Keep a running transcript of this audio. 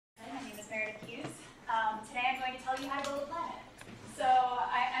you how to build a planet. So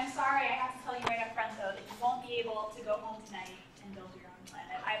I'm sorry, I have to tell you right up front, though, that you won't be able to go home tonight and build your own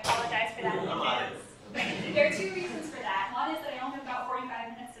planet. I apologize for that in advance. There are two reasons for that. One is that I only have about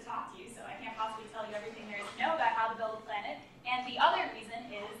 45 minutes to talk to you, so I can't possibly tell you everything there is to know about how to build a planet. And the other reason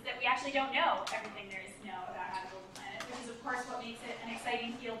is that we actually don't know everything there is to know about how to build a planet, which is, of course, what makes it an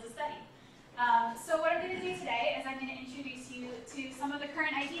exciting field to study. So what I'm going to do today is I'm going to introduce you to some of the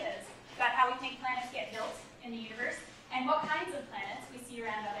current ideas about how we think planets get built in the universe, and what kinds of planets we see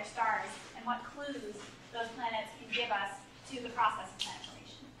around other stars, and what clues those planets can give us to the process of planet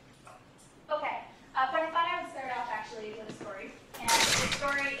formation. Okay, but I thought I would start off actually with a story, and the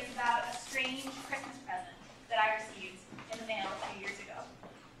story is about a strange Christmas present that I received in the mail a few years ago.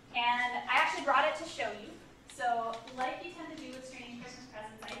 And I actually brought it to show you. So, like you tend to do with strange Christmas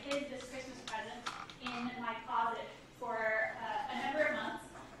presents, I hid this Christmas present in my closet for a number of months.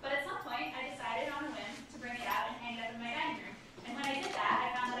 But at some point, I decided on a whim to bring it out and hang it up in my dining room. And when I did that, I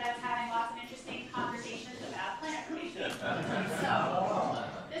found that I was having lots of interesting conversations about planet formation. So,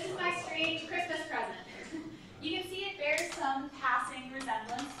 this is my strange Christmas present. You can see it bears some passing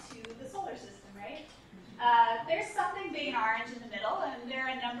resemblance to the solar system, right? There's something big and orange in the middle, and there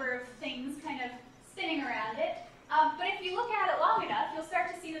are a number of things kind of spinning around it. But if you look at it long enough, you'll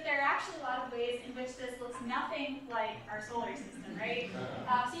start to see that there are actually a lot of ways in which this looks nothing like our solar system, right?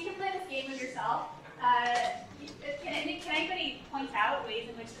 So you can play this game with yourself. Can anybody point out ways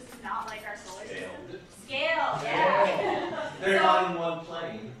in which this is not like our solar system? Scale, yeah. They're not in one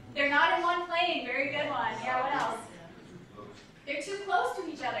plane. They're not in one plane. Very good one. Yeah, what else? They're too close to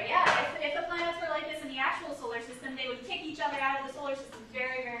each other. Yeah, if the planets were like this in the actual solar system, they would kick each other out of the solar system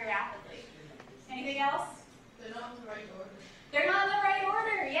very, very rapidly. Anything else? They're not in the right order. They're not in the right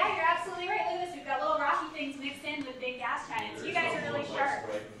order. Yeah, you're absolutely right. Look at this. We've got little rocky things mixed in with big gas giants. You guys are really sharp.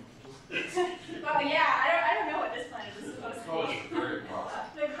 Well, yeah, I don't know what this planet is supposed to be.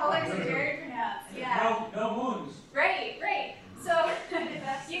 The colors are very pronounced. Yeah. No moons. Right, right. So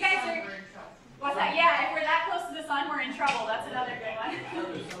you guys are. What's that? Yeah, if we're that close to the sun, we're in trouble. That's another good one.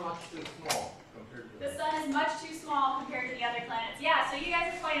 The sun is much too small compared to the other planets. Yeah, so you guys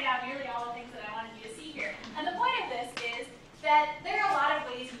have pointed out nearly all the things that I wanted you to see here. And the point of this is that there are a lot of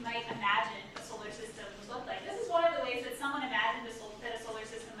ways you might imagine a solar system would look like. This is one of the ways that someone imagined that a solar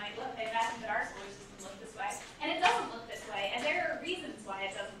system might look. They imagined that our solar system looked this way. And it doesn't look this way, and there are reasons why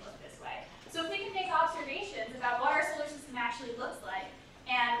it doesn't look this way. So if we can make observations about what our solar system actually looks like,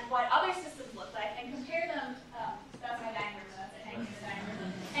 and what other systems look like, and compare them, that's my dining room, that's it, hanging in the dining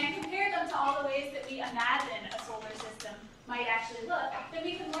room, and compare them to all the ways that we imagine a solar system might actually look, then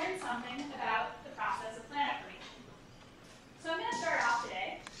we can learn something about the process of planet formation. So I'm going to start off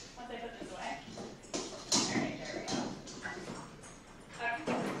today, once I put this away. Alright, there we go.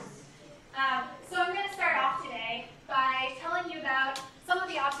 Okay. So I'm going to start off today by telling you about some of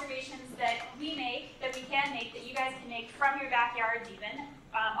the observations that we make, that we can make, that you guys can make from your backyards even,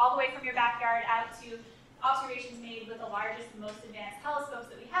 all the way from your backyard out to observations made with the largest and most advanced telescopes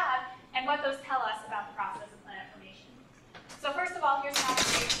that we have, and what those tell us about the process of planet formation. So first of all, here's an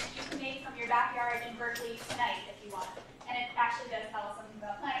observation that you can make from your backyard in Berkeley tonight if you want, and it actually does tell us something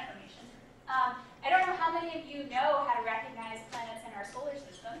about planet formation. I don't know how many of you know how to recognize planets in our solar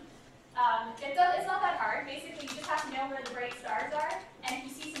system. It's not that hard. Basically, you just have to know where the bright stars are, and if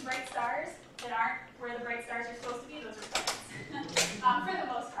you see some bright stars that aren't where the bright stars are supposed to be, those are planets, for the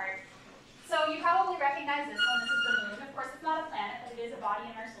most part. So you probably recognize this one. This is the moon. Of course, it's not a planet, but it is a body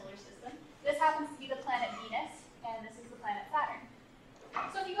in our solar system. This happens to be the planet Venus, and this is the planet Saturn.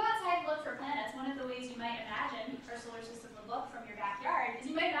 So if you go outside and look for planets, one of the ways you might imagine our solar system would look from your backyard is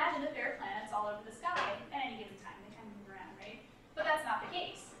you might imagine that there are planets all over the sky at any given time. They kind of move around, right? But that's not the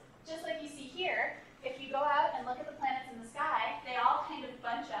case. Just like you see here, if you go out and look at the planets in the sky, they all kind of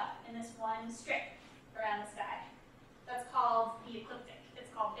bunch up in this one strip around the sky. That's called the ecliptic.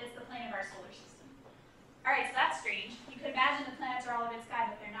 It's the plane of our solar system. All right, so that's strange. You could imagine the planets are all over the sky,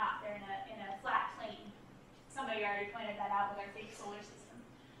 but they're not. They're in a flat plane. Somebody already pointed that out with our fake solar system.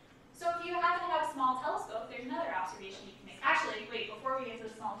 So if you happen to have a small telescope, there's another observation you can make. Actually, wait, before we get to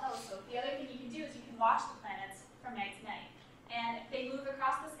the small telescope, the other thing you can do is you can watch the planets from night to night. And they move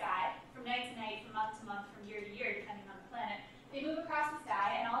across the sky from night to night, from month to month, from year to year, depending on the planet. They move across the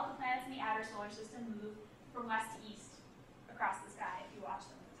sky, and all of the planets in the outer solar system move from west to east across the sky if you watch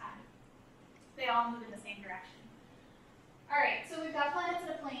them at the time. They all move in the same direction. All right, so we've got planets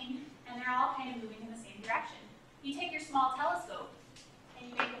in a plane, and they're all kind of moving in the same direction. You take your small telescope, and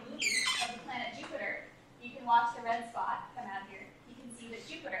you make a movie of the planet Jupiter. You can watch the red spot come out here. You can see that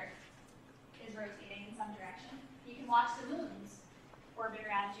Jupiter is rotating in some direction. You can watch the moons orbit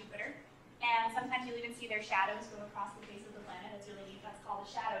around Jupiter. And sometimes you'll even see their shadows go across the face of the planet. It's really neat. That's called a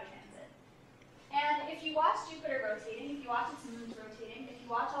shadow transit. And if you watch Jupiter rotating, if you watch its moons rotating, if you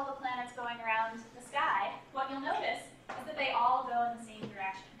watch all the planets going around the sky, what you'll notice is that they all go in the same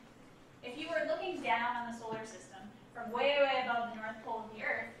direction. If you were looking down on the solar system from way, way above the North Pole of the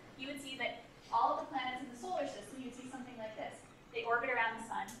Earth, you would see that all of the planets in the solar system, you'd see something like this. They orbit around the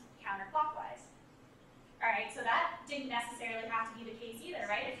sun counterclockwise. All right, so that didn't necessarily have to be the case either,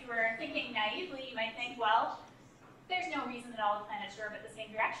 right? If you were thinking naively, you might think, well, there's no reason that all the planets orbit the same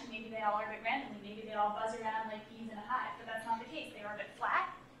direction. Maybe they all orbit randomly. Maybe they all buzz around like bees in a hive, but that's not the case. They orbit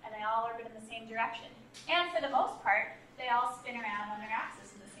flat, and they all orbit in the same direction. And for the most part, they all spin around on their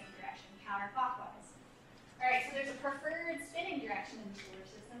axis in the same direction, counterclockwise. All right, so there's a preferred spinning direction in the solar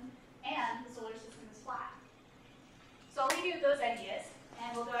system, and the solar system is flat. So I'll leave you with those ideas, and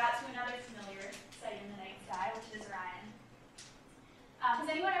we'll go out to another familiar sight in the night sky, which is Orion. Has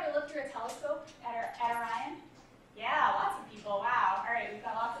anyone ever looked through a telescope at Orion? Yeah, lots of people. Wow. All right, we've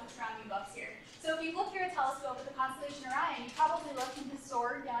got lots of astronomy buffs here. So if you look through a telescope at the constellation Orion, you probably looked into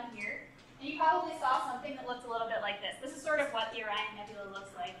Sword down here, and you probably saw something that looked a little bit like this. This is sort of what the Orion Nebula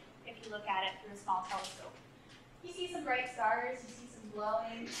looks like if you look at it through a small telescope. You see some bright stars, you see some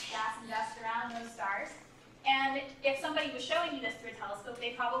glowing gas and dust around those stars. And if somebody was showing you this through a telescope,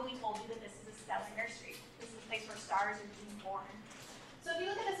 they probably told you that this is a stellar nursery. This is a place where stars are being born. So if you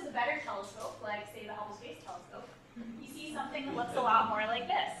look at this with a better telescope, like say the Hubble Space Telescope, you see something that looks a lot more like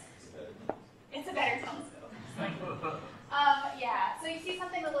this. It's a better telescope. Yeah, so you see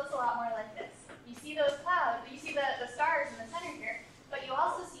something that looks a lot more like this. You see those clouds, you see the stars in the center here, but you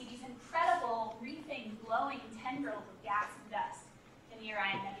also see these incredible wreathing, glowing tendrils of gas and dust in the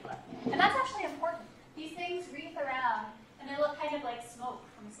Orion Nebula. And that's actually important. These things wreath around, and they look kind of like smoke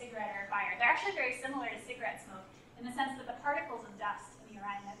from a cigarette or a fire. They're actually very similar to cigarette smoke in the sense that the particles of dust in the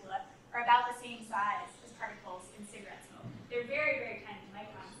Orion Nebula are about the same size as particles in cigarette smoke. They're very, very tiny,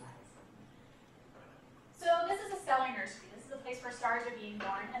 micron size. So this is a stellar nursery. This is a place where stars are being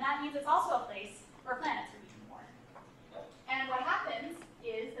born, and that means it's also a place where planets are being born. And what happens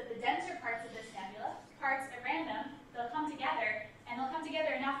is that the denser parts of this nebula, parts at random, they'll come together, and they'll come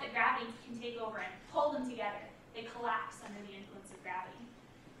together enough that gravity can take over and pull them together. They collapse under the influence of gravity.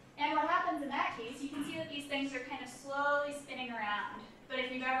 And what happens in that case, you can see that these things are kind of slowly spinning around. But if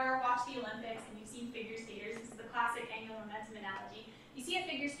you've ever watched the Olympics and you've seen figure skaters, this is the classic angular momentum analogy. You see a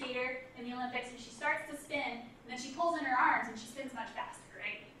figure skater in the Olympics and she starts to spin, and then she pulls in her arms and she spins much faster,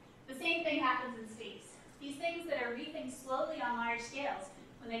 right? The same thing happens in space. These things that are wreathing slowly on large scales,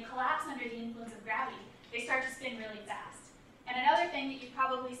 when they collapse under the influence of gravity, they start to spin really fast. And another thing that you've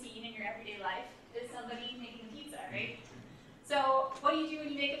probably seen in your everyday life is somebody making pizza, right? So what do you do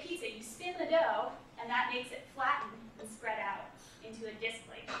when you make a pizza? You spin the dough, and that makes it flatten and spread out into a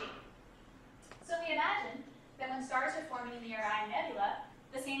disc-like shape. So we imagine that when stars are forming in the Orion Nebula,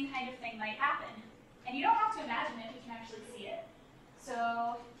 the same kind of thing might happen. And you don't have to imagine it, you can actually see it.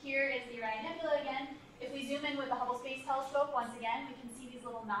 So here is the Orion Nebula again. If we zoom in with the Hubble Space Telescope, once again, we can see these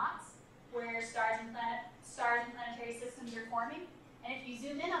little knots where stars and planetary systems are forming. And if you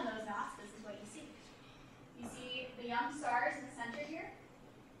zoom in on those knots, this is what you see. You see the young stars in the center here.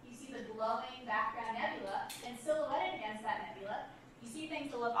 You see the glowing background nebula, and silhouetted against that nebula, you see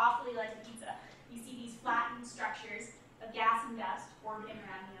things that look awfully like a pizza. You see these flattened structures of gas and dust orbiting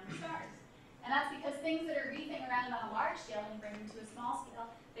around the young stars. And that's because things that are wreathing around on a large scale and bring them to a small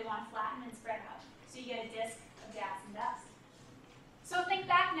scale, they want to flatten and spread out. So you get a disk of gas and dust. So think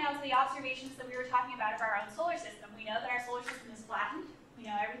back now to the observations that we were talking about of our own solar system. We know that our solar system is flattened. We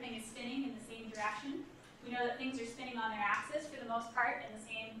know everything is spinning in the same direction. We know that things are spinning on their axis for the most part in the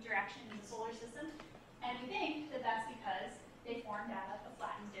same direction in the solar system. And we think that that's because they formed out of a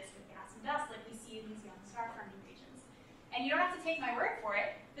flattened disk of gas and dust like we see in these young star forming regions. And you don't have to take my word for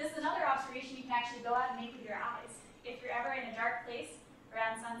it. This is another observation you can actually go out and make with your eyes. If you're ever in a dark place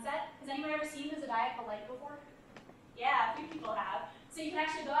around sunset, has anyone ever seen the zodiacal light before? Yeah, a few people have. So you can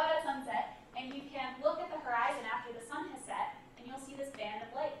actually go out at sunset and you can look at the horizon after the sun has set, and you'll see this band of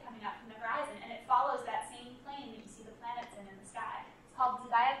light coming up from the horizon, and it follows that same plane that you see the planets in the sky. It's called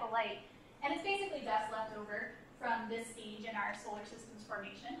zodiacal light, and it's basically dust left over from this stage in our solar system's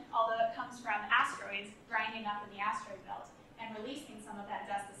formation, although it comes from asteroids grinding up in the asteroid belt and releasing some of that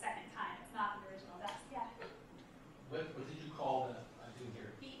dust a second time. It's not the original dust. Yeah? What did you call that? I didn't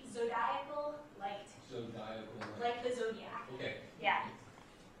hear. The zodiacal light. Zodiacal light. Like the zodiac. Okay. Yeah.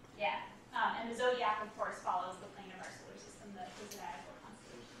 Yeah. And the zodiac, of course, follows the plane of our solar system, the zodiacal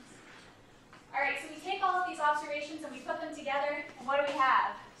constellations. All right, so we take all of these observations and we put them together, and what do we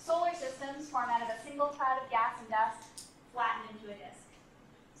have? Solar systems form out of a single cloud of gas and dust flattened into a disk.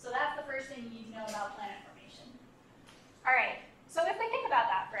 So that's the first thing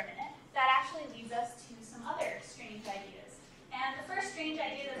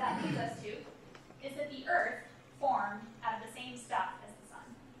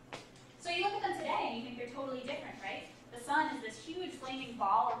flaming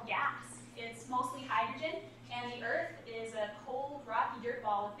ball of gas. It's mostly hydrogen, and the Earth is a cold, rocky dirt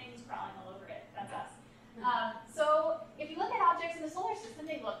ball with things crawling all over it. That's us. So if you look at objects in the solar system,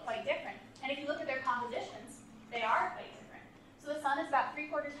 they look quite different. And if you look at their compositions, they are quite different. So the sun is about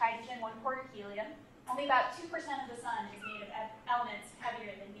 3/4 hydrogen, 1/4 helium. Only about 2% of the sun is made of elements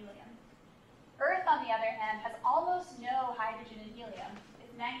heavier than helium. Earth, on the other hand, has almost no hydrogen and helium.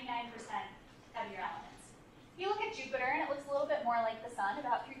 It's 99% heavier elements. If you look at Jupiter, and it looks a little bit more like the sun,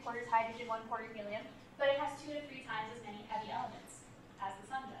 about 3/4 hydrogen, 1/4 helium, but it has 2 to 3 times as many heavy elements as the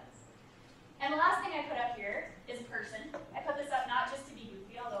sun does. And the last thing I put up here is a person. I put this up not just to be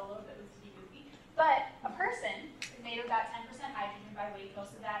goofy, although a little bit was to be goofy, but a person is made of about 10% hydrogen by weight.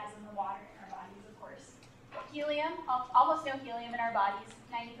 Most of that is in the water in our bodies, of course. Helium, almost no helium in our bodies,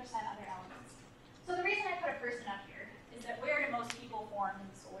 90% other elements. So the reason I put a person up here is that where do most people form in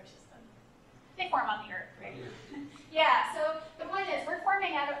the solar system? They form on the Earth, right? Yeah, so the point is we're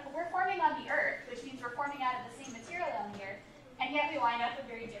forming on the Earth, which means we're forming out of the same material on the Earth, and yet we wind up with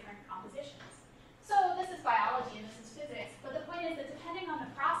very different compositions. So this is biology and this is physics, but the point is that depending on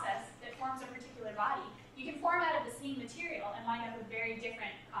the process that forms a particular body, you can form out of the same material and wind up with very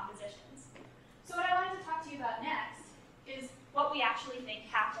different compositions. So what I wanted to talk to you about next is what we actually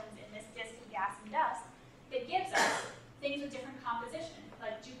think happens in this disk of gas and dust that gives us things with different composition,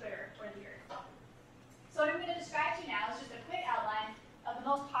 like Jupiter or the Earth. So what I'm going to describe to you now is just a quick outline of the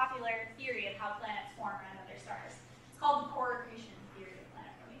most popular theory of how planets form around other stars. It's called the core accretion theory of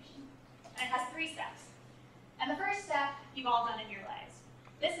planet formation. And it has 3 steps. And the first step you've all done in your lives.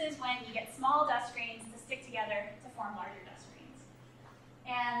 This is when you get small dust grains to stick together to form larger dust grains.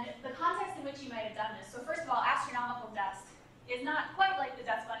 And the context in which you might have done this, so first of all, astronomical dust is not quite like the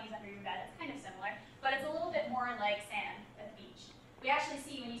dust bunnies under your bed. It's kind of similar, but it's a little bit more like sand at the beach. We actually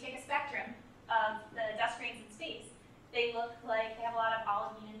see when you take a spectrum of the dust grains in space, they look like they have a lot of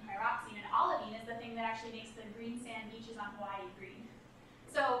olivine and pyroxene, and olivine is the thing that actually makes the green sand beaches on Hawaii green.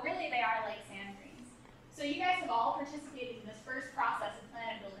 So really they are like sand grains. So you guys have all participated in this first process of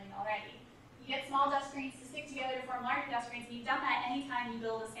planet building already. You get small dust grains to stick together to form larger dust grains, and you've done that anytime you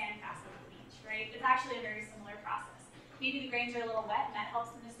build a sand castle at the beach, right? It's actually a very similar process. Maybe the grains are a little wet and that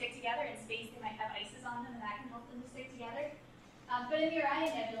helps them to stick together. In space they might have ices on them and that can help them to stick together. But in the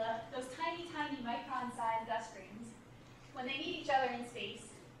Orion Nebula, those tiny, tiny micron-sized dust grains, when they meet each other in space,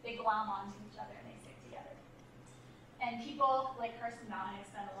 they glom onto each other and they stick together. And people like Carson Dominic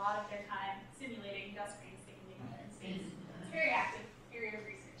spend a lot of their time simulating dust grains sticking together in space. It's a very active area of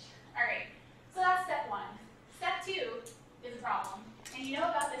research. All right, so that's step 1. Step 2 is a problem, and you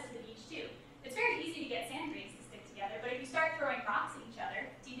know about this at the beach too. It's very easy to get sand grains to stick together, but if you start throwing rocks at each other,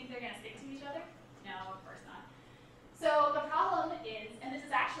 do you think they're going to stick to each other? No, of course not. So the problem is, and this is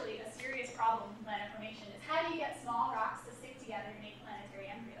actually a serious problem in planet formation, is how do you get small rocks to stick together to make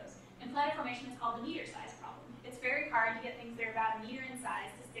planetary embryos? In planet formation, it's called the meter size problem. It's very hard to get things that are about a meter in size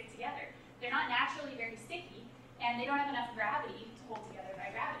to stick together. They're not naturally very sticky, and they don't have enough gravity to hold together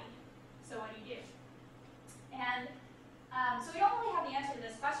by gravity. So what do you do? And so we don't really have the answer to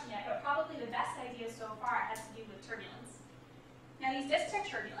this question yet, but probably the best idea so far has to do with turbulence. Now these disks are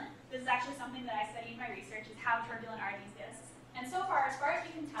turbulent. This is actually something that I study in my research, is how turbulent are these disks. And so far as we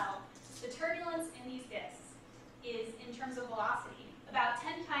can tell, the turbulence in these disks is, in terms of velocity, about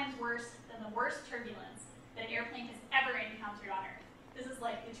 10 times worse than the worst turbulence that an airplane has ever encountered on Earth. This is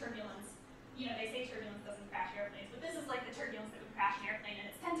like the turbulence, you know, they say turbulence doesn't crash airplanes, but this is like the turbulence that would crash an airplane, and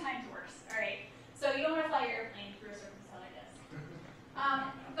it's 10 times worse, all right? So you don't want to fly your airplane through a circumstellar disk.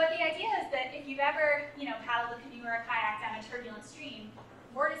 But the idea is that if you've ever, paddled a canoe or a kayak down a turbulent stream,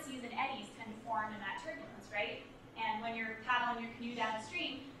 vortices and eddies tend to form in that turbulence, right? And when you're paddling your canoe down a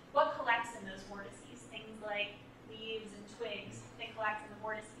stream, what collects in those vortices? Things like leaves and twigs, they collect in the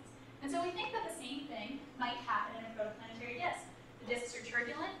vortices. And so we think that the same thing might happen in a protoplanetary disk. The disks are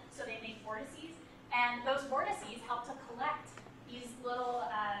turbulent, so they make vortices, and those vortices help to collect these little,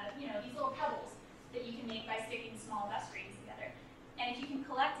 these little pebbles that you can make by sticking small dust grains together. And if you can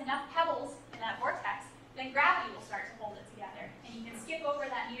collect enough pebbles in that vortex, then gravity will start to hold it together. And you can skip over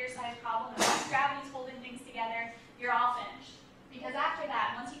that meter-sized problem, and once gravity's holding things together, you're all finished. Because after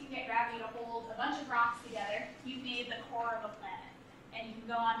that, once you can get gravity to hold a bunch of rocks together, you've made the core of a planet. And you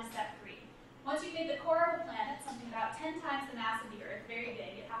can go on to step 3. Once you've made the core of a planet, something about 10 times the mass of the Earth, very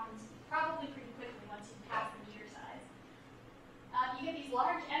big, it happens probably pretty quickly once you pass the meter size. You get these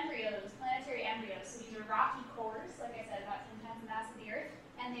large embryos, planetary embryos. So these are rocky cores, like I said, about 10 times the mass of the Earth,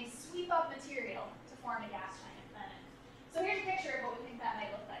 and they sweep up material to form a gas giant planet. So here's a picture of what we think that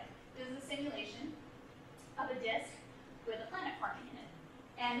might look like. This is a simulation of a disk with a planet forming in it.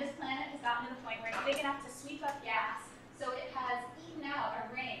 And this planet has gotten to the point where it's big enough to sweep up gas, so it has eaten out a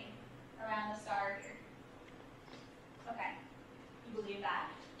ring around the star here. Okay, you believe that?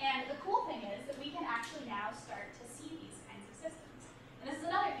 And the cool thing is that we can actually now start to see these kinds of systems. And this is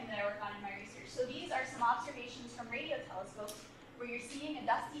another thing that I work on in my research. So these are some observations from radio telescopes where you're seeing a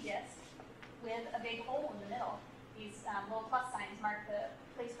dusty disk with a big hole in the middle. These little plus signs mark the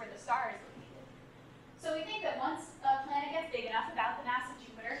place where the star is located. So we think that once a planet gets big enough, about the mass of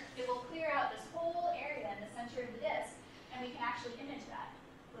Jupiter, it will clear out this whole area in the center of the disk, and we can actually image that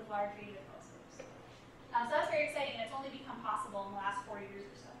with large radio telescopes. So that's very exciting, and it's only become possible in the last 4 years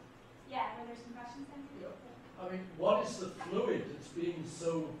or so. Yeah, were there some questions then? Yeah. I mean, what is the fluid that's being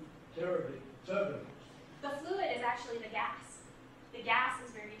so terribly turbulent? The fluid is actually the gas. The gas is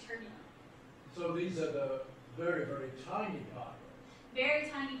very turbulent. So these are the very, very tiny particles. Very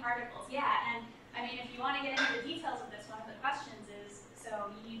tiny particles, yeah. And I mean, if you want to get into the details of this, one of the questions is, so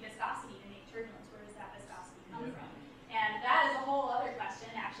you need viscosity to make turbulence. Where does that viscosity come from? And that is a whole other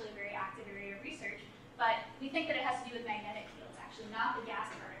question, actually a very active area of research. But we think that it has to do with magnetic fields, actually, not the gas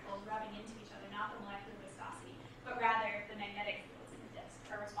particles rubbing into each other, not the molecular viscosity, but rather the magnetic fields in the disk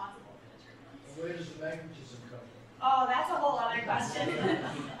are responsible for the turbulence. And where does the magnetism come from? Oh, that's a whole other question.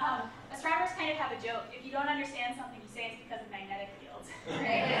 Astronomers kind of have a joke. If you don't understand something, you say it's because of magnetic fields.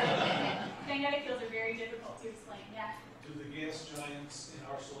 Right? Magnetic fields are very difficult to explain. Yeah. Do the gas giants in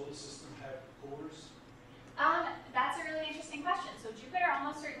our solar system have cores? That's a really interesting question. So Jupiter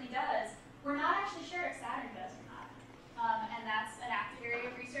almost certainly does. We're not actually sure if Saturn does or not. And that's an active area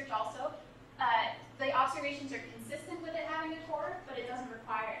of research also. The observations are consistent with it having a core, but it doesn't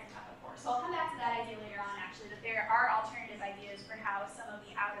require it to have a core. So I'll come back to that idea later on, actually, that there are alternative ideas for how some of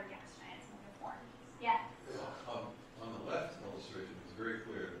the outer gas giants might have formed. Yeah? On the left illustration, it's very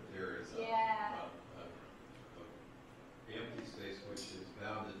clear that there is a empty space which is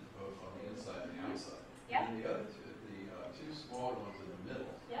bounded both on the inside and the outside. Yep. And the other two smaller ones in the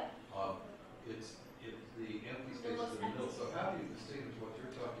middle, Yep. it's the empty space in the middle. So how do you distinguish what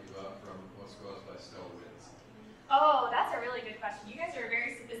you're talking about from what's caused by stellar winds? Oh, that's a really good question. You guys are a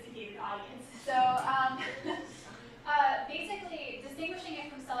very sophisticated audience. So basically, distinguishing it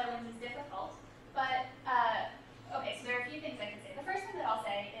from stellar winds is difficult. But, okay, so there are a few things I can say. The first thing that I'll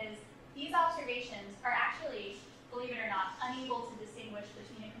say is these observations are actually, believe it or not, unable to distinguish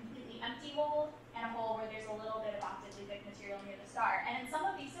between a completely empty hole and a hole where there's a little bit of optically thick material near the star. And in some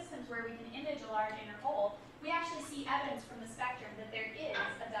of these systems where we can image a large inner hole, we actually see evidence from the spectrum that there is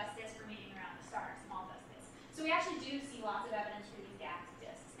a dust disk remaining around the star, a small dust disk. So we actually do see lots of evidence for these gas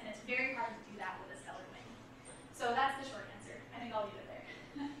disks, and it's very hard to do that with a stellar wind. So that's the short answer. I think I'll leave it there.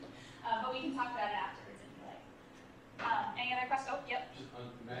 But we can talk about it afterwards if you like. Any other questions? Oh, yep. Just on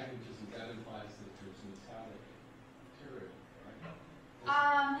magnetism, that implies that there's metallic material,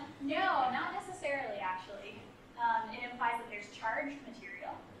 right? No, not necessarily, actually. It implies that there's charged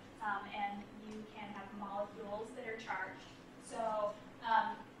material, and you can have molecules that are charged. So,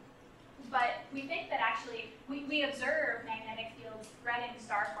 but we think that actually, we observe magnetic fields spreading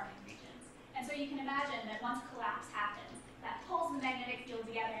star-forming regions. And so you can imagine that once collapse happens, that pulls the magnetic field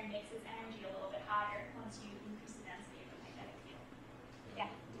together and makes its energy a little bit higher once you increase the density of the magnetic field. Yeah?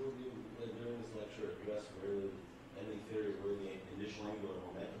 Will you, during this lecture, address where any theory where the initial angular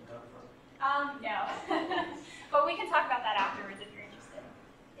momentum come from? No. But we can talk about that afterwards if you're interested.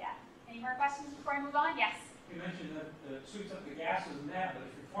 Yeah. Any more questions before I move on? Yes? You mentioned that it suits up the gases and that, but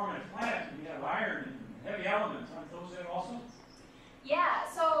if you're forming a planet and you have iron and heavy elements, aren't those there also? Yeah,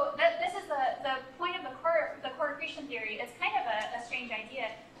 so this is the point of the core accretion theory. It's kind of a strange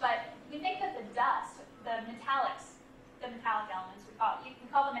idea, but we think that the dust, the metallic elements, you can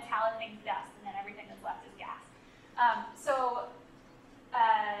call the metallic things dust, and then everything that's left is gas.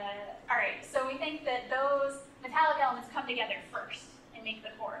 All right, so we think that those metallic elements come together first and make the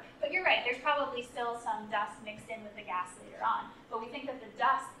core. But you're right, there's probably still some dust mixed in with the gas later on. But we think that the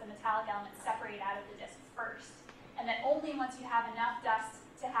dust, the metallic elements, separate out of the disk first. And that only once you have enough dust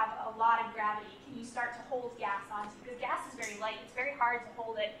to have a lot of gravity can you start to hold gas onto. Because gas is very light, it's very hard to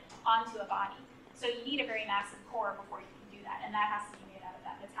hold it onto a body. So you need a very massive core before you can do that. And that has to be made out of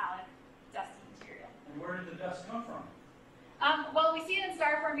that metallic, dusty material. And where did the dust come from? Well, we see it in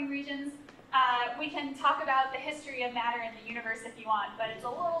star-forming regions. We can talk about the history of matter in the universe if you want, but it's a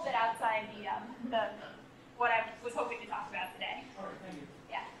little bit outside what I was hoping to talk about today. All right, thank you.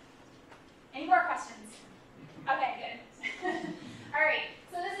 Yeah. Any more questions? Okay, good. All right,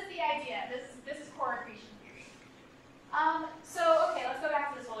 so this is the idea. This is core accretion theory. Okay, let's go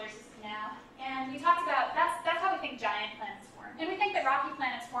back to the solar system now. And we talked about, that's how we think giant planets form. And we think that rocky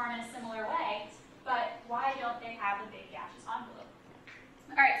planets form in a similar way, but why don't they have a big gaseous envelope?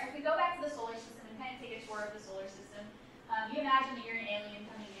 All right, so if we go back to the solar system and kind of take a tour of the solar system, You imagine that you're an alien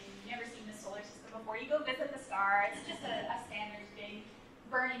coming in, you've never seen the solar system before. You go visit the star, it's just a standard big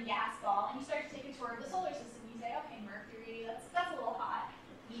burning gas ball, and you start to take a tour of the solar system. You say, okay, Mercury, that's a little hot.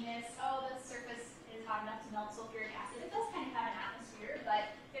 Venus, oh, the surface is hot enough to melt sulfuric acid. It does kind of have an atmosphere,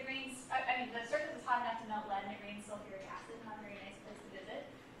 but it rains, the surface is hot enough to melt lead, and it rains sulfuric acid. Not a very nice place to visit.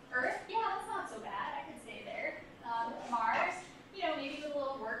 Earth, yeah, that's not so bad. I could stay there. Mars, maybe with a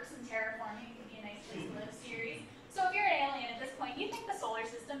little works and terraforming, it could be a nice place to live. Ceres. So if you're an alien at this point, you think the solar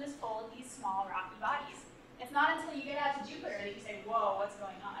system is full of these small rocky bodies. It's not until you get out to Jupiter that you say, whoa, what's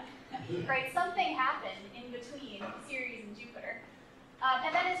going on? Right? Something happened in between Ceres and Jupiter.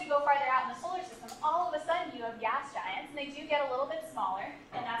 And then as you go farther out in the solar system, all of a sudden you have gas giants, and they do get a little bit smaller,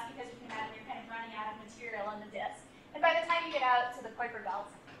 and that's because you can imagine you're kind of running out of material in the disk. And by the time you get out to the Kuiper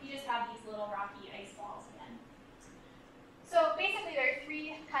Belt, you just have these little rocky ice balls again. So basically there are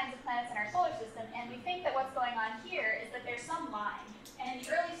three kinds of planets in our solar system, and we think that what's going on here is that there's some line. And in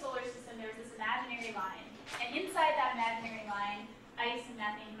the early solar system, there was this imaginary line. And inside that imaginary line, ice and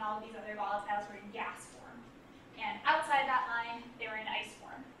methane and all of these other volatiles were in gas form. And outside that line, they were in ice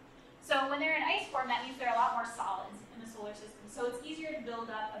form. So when they're in ice form, that means there are a lot more solids in the solar system. So it's easier to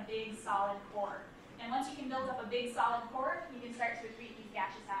build up a big solid core. And once you can build up a big solid core, you can start to accrete these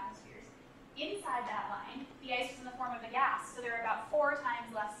gaseous atmospheres. Inside that line, the ice was in the form of a gas, so there were about 4 times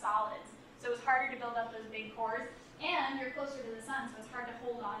less solids. So it was harder to build up those big cores, and you're closer to the sun, so it's hard to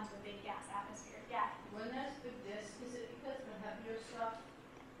hold on to a big gas atmosphere. Yeah? When there's the disk, is it because the heavier stuff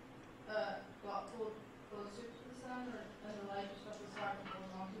got pulled closer to the sun, or the lighter stuff was hard to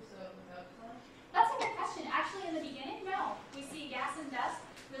hold on to, so it was outside? That's a good question. Actually, in the beginning, no. We see gas and dust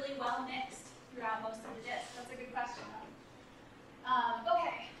really well mixed throughout most of the disk. That's a good question, though.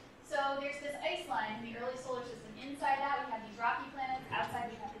 Okay, so there's this ice line in the early solar system. Inside that, we have these rocky planets. Outside,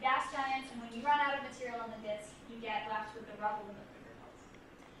 we have the gas giants. And when you run out of material in the disk, you get left with the rubble in the Kuiper Belt.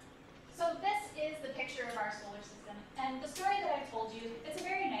 So this is the picture of our solar system. And the story that I told you, it's a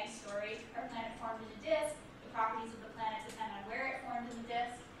very nice story. Our planet formed in a disk. The properties of the planet depend on where it formed in the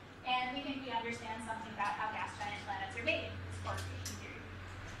disk. And we think we understand something about how gas giant planets are made. It's correlation theory.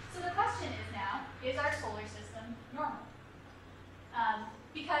 So the question is now, is our solar system normal?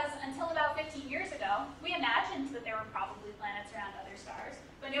 Because until about 15 years ago, we imagined that there were probably planets around other stars,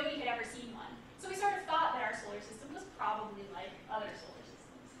 but nobody had ever seen one. So we sort of thought that our solar system was probably like other solar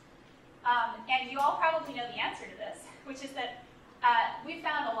systems. And you all probably know the answer to this, which is that we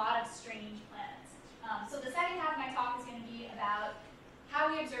found a lot of strange planets. So the second half of my talk is going to be about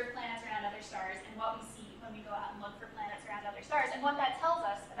how we observe planets around other stars and what we see when we go out and look for planets around other stars, and what that tells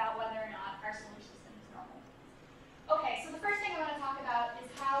us about whether or not our solar system is normal. Okay, so the first thing I want to talk about is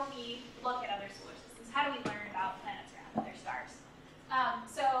how we look at other solar systems. How do we learn about planets around other stars?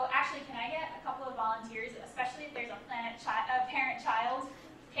 So actually, can I get a couple of volunteers, especially if there's a parent-child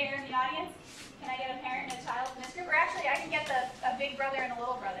pair in the audience? Can I get a parent and a child in this group? Or actually, I can get a big brother and a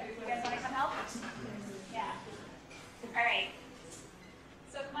little brother. You guys want to come help? Yeah. All right.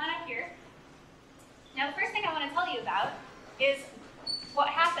 So come on up here. Now, the first thing I want to tell you about is what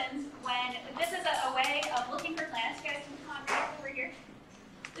happens when, this is a way of looking for planets. You guys can come on right over here.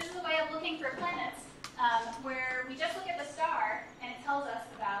 This is a way of looking for planets where we just look at the star and it tells us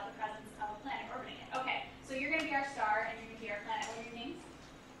about the presence of a planet orbiting it. Okay, so you're going to be our star and you're going to be our planet. What are your names?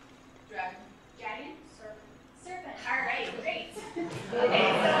 Dragon. Dragon? Serpent. Serpent. All right, great. Okay,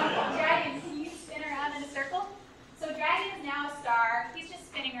 so Dragon, can you spin around in a circle? So Dragon is now a star. He's just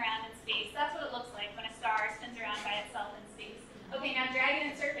spinning around in space. That's what it looks like when a star spins around by itself in space. Okay, now Dragon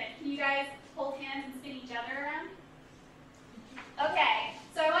and Serpent, can you guys hold hands and spin each other around? Okay,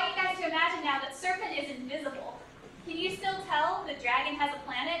 so I want you guys to imagine now that Serpent is invisible. Can you still tell that Dragon has a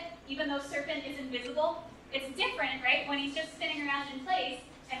planet, even though Serpent is invisible? It's different, right, when he's just spinning around in place,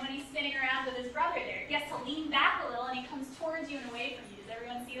 and when he's spinning around with his brother there. He has to lean back a little, and he comes towards you and away from you. Does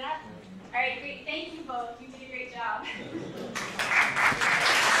everyone see that? All right, great. Thank you both. You did a great job.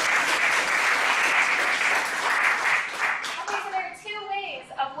 Okay, so there are 2 ways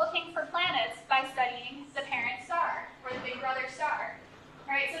of looking for planets by studying the parent star, or the big brother star.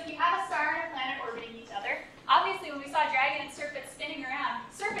 All right, so if you have a star and a planet orbiting each other, obviously when we saw Dragon and Serpent spinning around,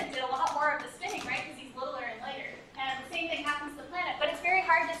 Serpent did a lot more of the spinning, right, because he's littler and lighter. And the same thing happens to the planet, but it's very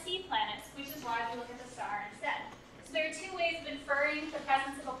hard to see planets, which is why we look at the star instead. So there are 2 ways of inferring the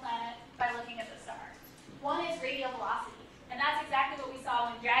presence of a planet by looking at the star. One is radial velocity, and that's exactly what we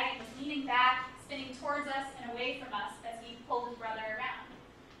saw when Dragon was leaning back, spinning towards us and away from us as he pulled his brother around.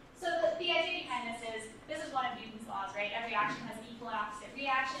 So the idea behind this is one of Newton's laws, right? Every action has an equal and opposite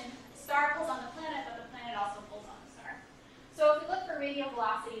reaction. The star pulls on the planet, but the planet also pulls on the star. So if we look for radial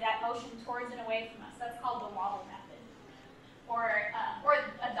velocity, that motion towards and away from us, that's called the wobble method. or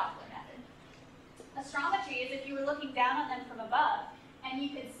a Doppler method. Astrometry is if you were looking down on them from above, and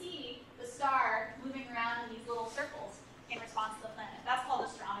you could see the star moving around in these little circles in response to the planet. That's called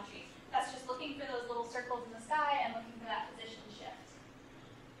astrometry. That's just looking for those little circles in the sky and looking for that position shift.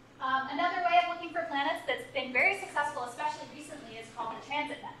 Another way of looking for planets that's been very successful, especially recently, is called the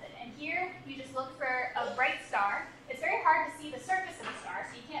transit method. And here, you just look for a bright star. It's very hard to see the surface of the star,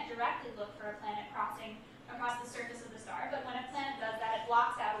 so you can't directly look for a planet crossing across the surface of the star. But when a planet does that, it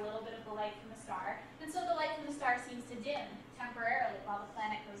blocks out a little bit of the light from the star. And so the light from the star seems to dim temporarily while the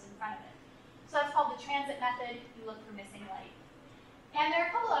planet goes in front of it. So that's called the transit method. You look for missing light. And there are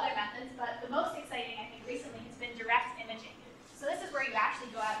a couple other methods, but the most exciting, I think, recently has been direct imaging. So this is where you actually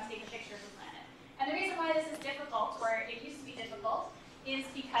go out and take a picture of the planet. And the reason why this is difficult, or it used to be difficult, is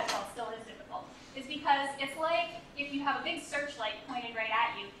because, well, it still is difficult, is because it's like if you have a big searchlight pointed right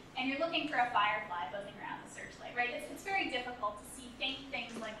at you, and you're looking for a firefly buzzing around the searchlight, right? It's very difficult to see faint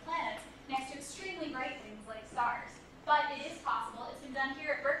things like planets next to extremely bright things like stars. But it is possible. It's been done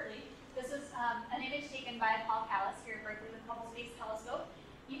here at Berkeley. This is an image taken by Paul Callis here at Berkeley with the Hubble Space Telescope.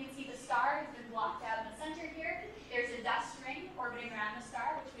 You can see the star has been blocked out in the center here. There's a dust ring orbiting around the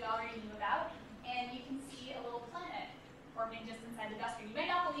star, which we already knew about. And you can see a little planet orbiting just inside the dust ring. You may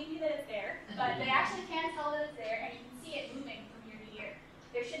not believe me that it's there, but they actually can tell that it's there, and you can see it moving from year to year.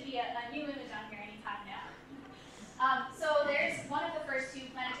 There should be a new image on here anytime now. So there's one of the first two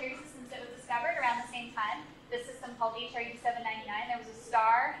planetary systems that was discovered around the same time. This system called HRU 799. There was a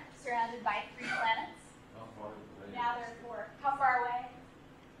star surrounded by 3 planets. How far away? Now there are 4. How far away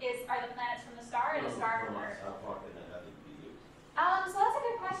are the planets from the star, or the star from Earth? How far can that have to be used? So that's a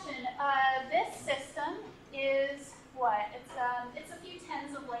good question. This system is what? It's a few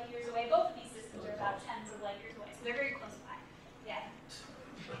tens of light years away. Both of these systems are about tens of light years away, so they're very close by. Yeah.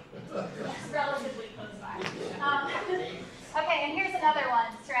 Relatively close by. Okay, and here's another one,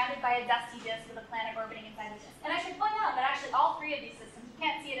 surrounded by a dusty disk with a planet orbiting inside the disk. And I should point out that actually all 3 of these systems, you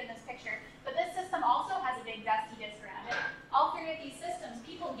can't see it in this picture, but this system also has a big dusty disk around it. All 3 of these systems,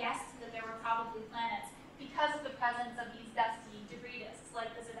 people guessed that there were probably planets because of the presence of these dusty debris disks,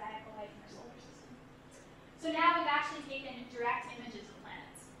 like the zodiacal light in our solar system. So now we've actually taken direct images of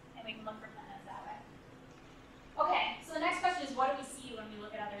planets, and we can look for planets that way. Okay, so the next question is, what do we see when we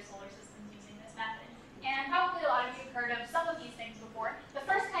look at other solar systems using this method? And probably a lot of you have heard of some of these things before. The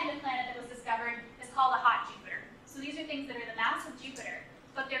first kind of planet that was discovered is called a hot Jupiter. So these are things that are the mass of Jupiter,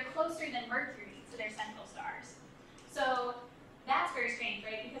 but they're closer than Mercury to their central stars. So that's very strange,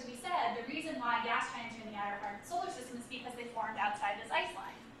 right? Because we said the reason why gas giants are in the outer part of the solar system is because they formed outside this ice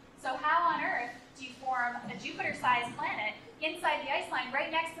line. So how on Earth do you form a Jupiter-sized planet inside the ice line right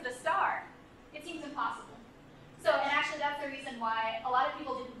next to the star? It seems impossible. So, and actually that's the reason why a lot of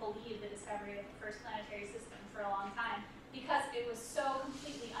people didn't believe the discovery of the first planetary system for a long time, because it was so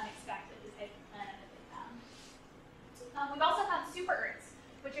completely unexpected, the type of planet that they found. We've also found super-Earths,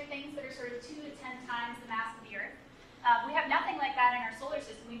 which are things that are sort of 2 to 10 times the mass of the Earth. We have nothing like that in our solar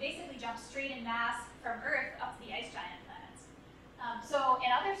system. We basically jump straight in mass from Earth up to the ice giant planets. So in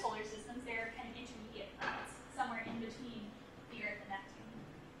other solar systems, there are kind of intermediate planets, somewhere in between the Earth and Neptune.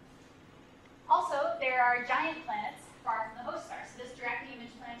 Also, there are giant planets far from the host star. So this direct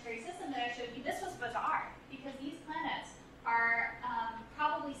image planetary system that I showed you, this was bizarre, because these planets are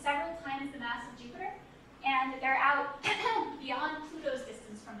probably several times the mass of Jupiter, and they're out beyond Pluto's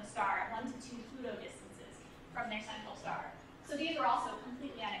distance from the star, 1 to 2 Pluto distances from their central star. So these are also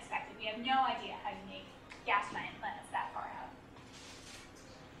completely unexpected. We have no idea how you make gas giant planets that far out.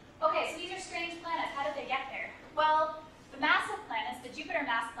 Okay, so these are strange planets. How did they get there? Well, the massive planets, the Jupiter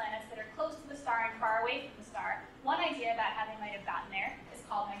mass planets that are close to the star and far away from the star, one idea about how they might have gotten there is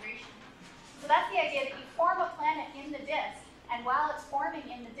called migration. So that's the idea that you form a planet in the disk, and while it's forming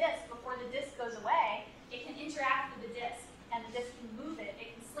in the disk, before the disk goes away, it can interact with the disk, and the disk can move it.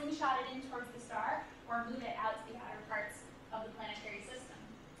 It can slingshot it in towards the star, or move it out to the outer parts of the planetary system.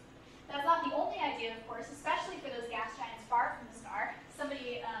 That's not the only idea, of course, especially for those gas giants far from the star.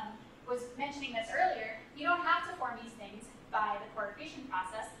 Somebody was mentioning this earlier. You don't have to form these things by the core accretion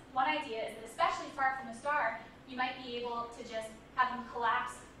process. One idea is that especially far from the star, you might be able to just have them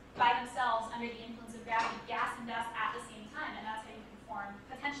collapse by themselves under the influence of gravity, gas and dust at the same time, and that's how you can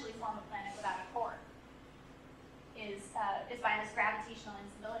potentially form a planet without a core, is by this gravitational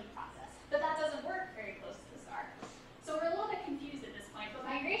instability process. But that doesn't work very close to the star. So we're a little bit confused at this point, but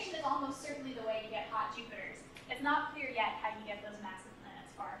migration is almost certainly the way you get hot Jupiters. It's not clear yet how you get those massive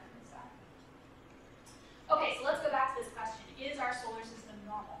planets far from the star. Okay, so let's go back to this question. Is our solar system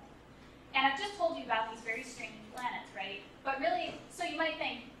normal? And I've just told you about these very strange planets, right? But really, so you might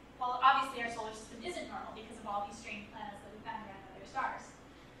think, well, obviously our solar system isn't normal because of all these strange planets that we found stars.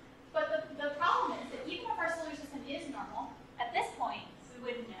 But the problem is that even if our solar system is normal, at this point, we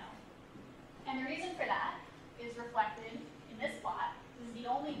wouldn't know. And the reason for that is reflected in this plot. This is the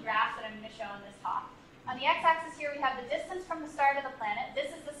only graph that I'm going to show in this talk. On the x-axis here, we have the distance from the star to the planet.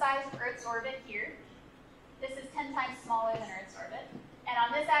 This is the size of Earth's orbit here. This is 10 times smaller than Earth's orbit. And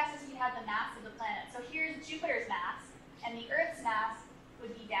on this axis, we have the mass of the planet. So here's Jupiter's mass, and the Earth's mass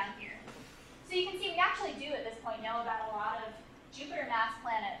would be down here. So you can see we actually do, at this point, know about a lot of Jupiter mass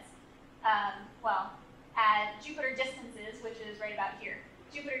planets. At Jupiter distances, which is right about here.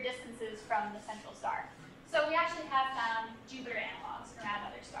 Jupiter distances from the central star. So we actually have found Jupiter analogs around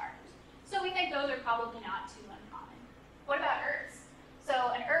other stars. So we think those are probably not too uncommon. What about Earth's?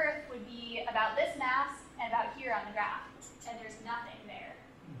 So an Earth would be about this mass and about here on the graph, and there's nothing there.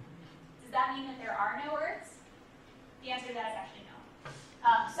 Does that mean that there are no Earths? The answer to that is actually no.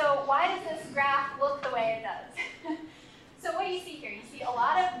 So why does this graph look the way it does? So what do you see here? You see a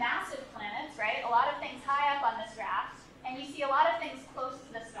lot of massive planets, right? A lot of things high up on this graph, and you see a lot of things close to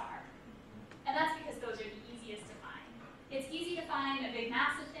the star. And that's because those are the easiest to find. It's easy to find a big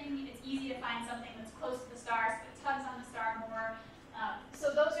massive thing. It's easy to find something that's close to the star, so it tugs on the star more.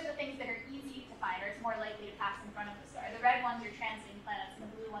 So those are the things that are easy to find, or it's more likely to pass in front of the star. The red ones are transiting planets, and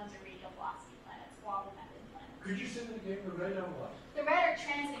the blue ones are radial velocity planets, wobble method planets. Could you say that again? The red on what? The red are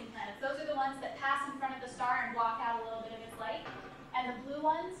transiting planets. Those are the ones that pass in front of the star and block out a little bit of its light. And the blue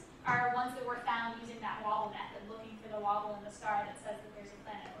ones are ones that were found using that wobble method, looking for the wobble in the star that says that there's a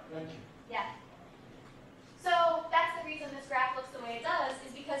planet orbiting. Thank you. Yeah. So that's the reason this graph looks the way it does,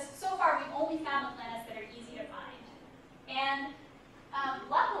 is because so far we've only found the planets that are easy to find. And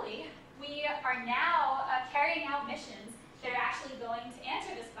luckily, we are now carrying out missions that are actually going to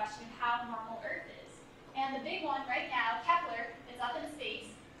answer this question of how normal Earth is. And the big one right now, Kepler, is up in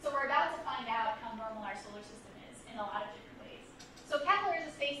space, so we're about to find out how normal our solar system is in a lot of different ways. So Kepler is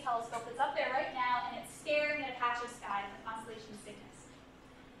a space telescope that's up there right now, and it's staring at a patch of sky in the constellation Cygnus.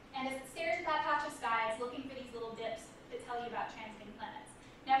 And as it stares at that patch of sky, it's looking for these little dips that tell you about transiting planets.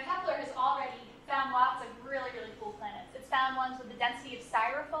 Now Kepler has already found lots of really, really cool planets. It's found ones with the density of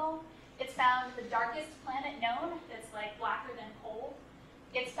styrofoam. It's found the darkest planet known that's like blacker than coal.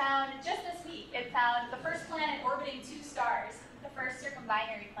 It's found, just this week, it found the first planet orbiting 2 stars, the first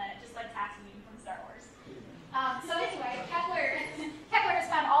circumbinary planet, just like Tatooine from Star Wars. So anyway, Kepler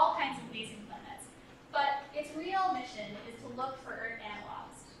has found all kinds of amazing planets. But its real mission is to look for Earth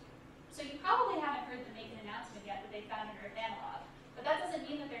analogs. So you probably haven't heard them make an announcement yet that they found an Earth analog. But that doesn't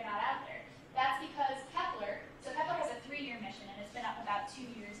mean that they're not out there. That's because Kepler has a 3-year mission, and it's been up about 2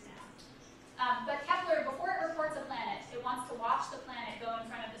 years now. But Kepler, before it reports a planet, it wants to watch the planet go in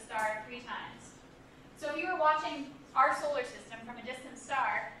front of the star 3 times. So if you were watching our solar system from a distant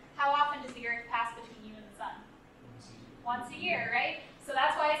star, how often does the Earth pass between you and the sun? Once a year, right? So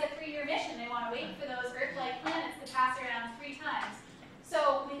that's why it's a 3-year mission. They want to wait for those Earth-like planets to pass around 3 times.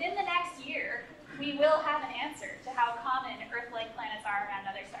 So within the next year, we will have an answer to how common Earth-like planets are around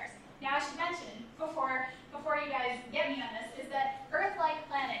other stars. Now I should mention, before you guys get me on this, is that Earth-like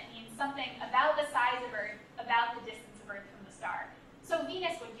planet means something about the size of Earth, about the distance of Earth from the star. So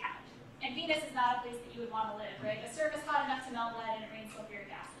Venus would count. And Venus is not a place that you would want to live, right? A surface hot enough to melt lead and it rains sulfuric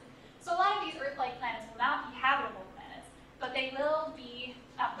acid. So a lot of these Earth-like planets will not be habitable planets, but they will be,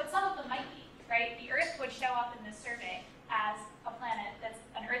 but some of them might be, right? The Earth would show up in this survey as a planet that's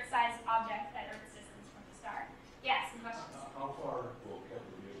an Earth-sized object at Earth's distance from the star. Yes, some questions? How far will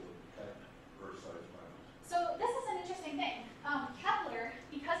Kepler be able to detect Earth-sized planets? So this is an interesting thing. Kepler,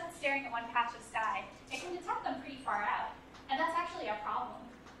 because it's staring at one patch of sky, it can detect them pretty far out. And that's actually a problem,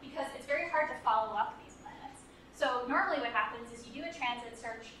 because it's very hard to follow up these planets. So normally what happens is you do a transit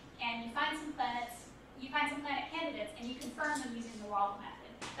search, and you find some planet candidates, and you confirm them using the wobble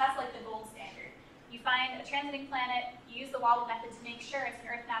method. That's like the gold standard. You find a transiting planet, you use the wobble method to make sure it's an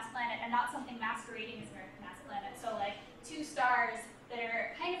Earth mass planet and not something masquerading as an Earth mass planet. So like 2 stars that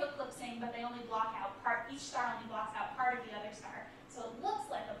are kind of eclipsing, but they only block out each star only blocks out part of the other star. So it looks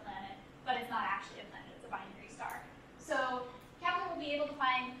like a planet, but it's not actually a planet, it's a binary star. So Kepler will be able to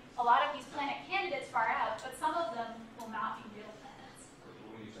find a lot of these planet candidates far out, but some of them will not be real planets.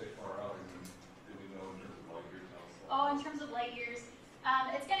 When you say far out, do we know in terms of light years how far? Oh, in terms of light years,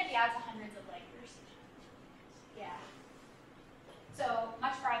 it's going to be out to hundreds of light years. Yeah. So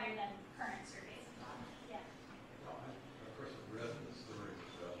much farther than current surveys. Yeah. Of course, I've read the stories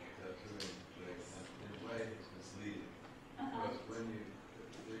about tattooing things, and in a way it's misleading. Because when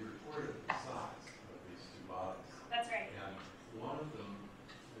they reported the size of these 2 bodies. That's right. And one of them,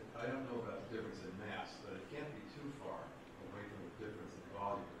 I don't know about the difference in mass, but it can't be too far away from the difference in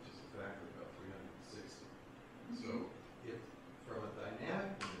volume, which is a factor of about 360. So if from a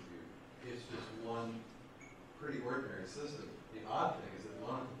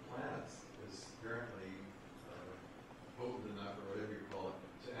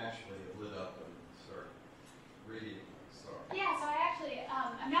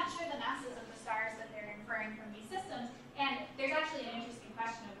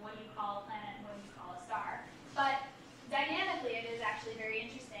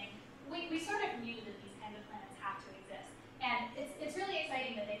interesting. We sort of knew that these kinds of planets have to exist. And it's really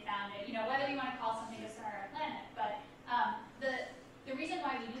exciting that they found it, you know, whether you want to call something a star or a planet. But the reason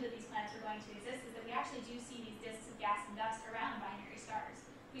why we knew that these planets were going to exist is that we actually do see these disks of gas and dust around binary stars.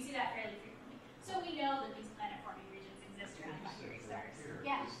 We see that fairly frequently. So we know that these planet-forming regions exist around binary stars. Here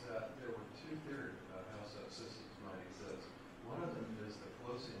Yeah. is that there were two theories about how such systems might exist. One of them is the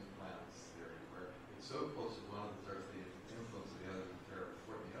closing planets theory, where it's so close to one of them starts the influence of the other to tear it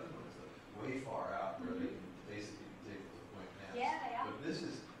apart. The other one is the way far out, where they can basically take the point mass. Yeah. But this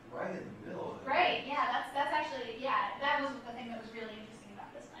is right in the middle. Right, yeah, that's actually, yeah, that was the thing that was really interesting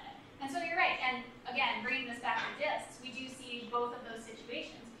about this planet. And so you're right, and again, bringing this back to disks, we do see both of those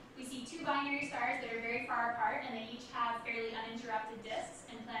situations. We see two binary stars that are very far apart, and they each have fairly uninterrupted disks,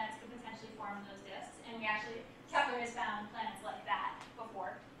 and planets could potentially form in those disks. And we actually, Kepler has found planets like that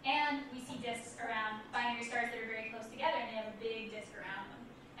before. And we see disks around binary stars that are very close together, and they have a big disk around them.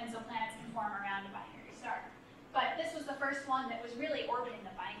 And so planets can form around a binary star. But this was the first one that was really orbiting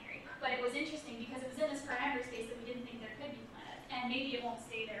the binary. But it was interesting because it was in this parameter space that we didn't think there could be planets. And maybe it won't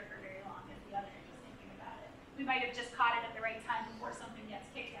stay there for very long is the other interesting thing about it. We might have just caught it at the right time before something gets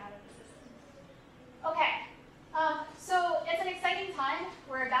kicked out of the system. Okay, so it's an exciting time.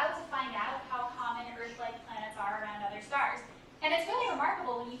 We're about to find out how common Earth-like planets are around other stars. And it's really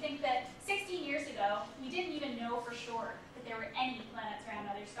remarkable when you think that 16 years ago, we didn't even know for sure that there were any planets around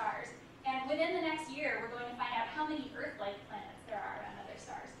other stars. And within the next year, we're going to find out how many Earth-like planets there are around other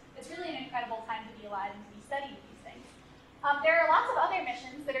stars. It's really an incredible time to be alive and to be studying these things. There are lots of other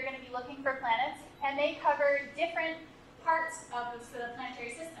missions that are going to be looking for planets, and they cover different parts of the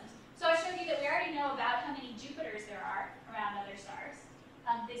planetary systems. So I showed you that we already know about how many Jupiters there are around other stars.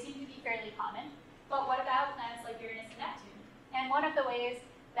 They seem to be fairly common. But what about planets like Uranus and Neptune? And one of the ways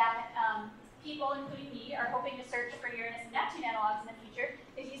that people, including me, are hoping to search for Uranus and Neptune analogs in the future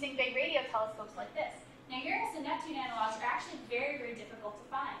is using big radio telescopes like this. Now, Uranus and Neptune analogs are actually very, very difficult to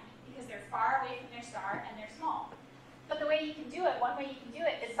find because they're far away from their star and they're small. But the way you can do it, one way you can do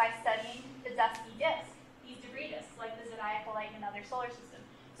it is by studying the dusty disk, these debris disks, like the zodiacal light in another solar system.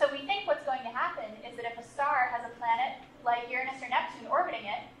 So we think what's going to happen is that if a star has a planet like Uranus or Neptune orbiting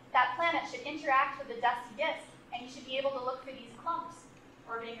it, that planet should interact with the dusty disk, and you should be able to look for these clumps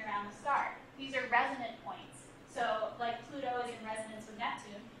orbiting around the star. These are resonant points. So like Pluto is in resonance with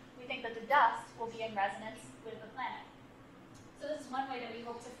Neptune, we think that the dust will be in resonance with the planet. So this is one way that we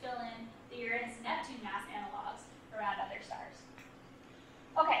hope to fill in the Uranus-Neptune mass analogs around other stars.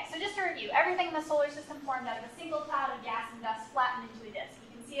 Okay, so just to review, everything in the solar system formed out of a single cloud of gas and dust flattened into a disk.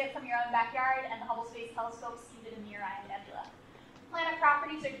 You can see it from your own backyard, and the Hubble Space Telescope sees it in the Orion Nebula. Planet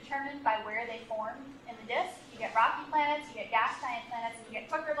properties are determined by where they form in the disk. You get rocky planets, you get gas giant planets, and you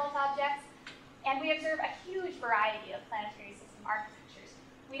get Kuiper Belt objects. And we observe a huge variety of planetary system architectures.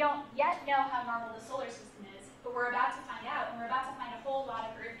 We don't yet know how normal the solar system is, but we're about to find out, and we're about to find a whole lot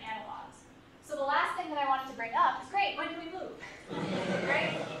of Earth analogs. So the last thing that I wanted to bring up is, great, when do we move?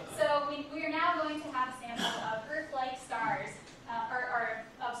 Right? So we are now going to have a sample of Earth-like stars, or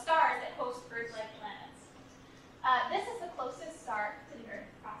of stars that host Earth-like planets. This is the closest star to the Earth,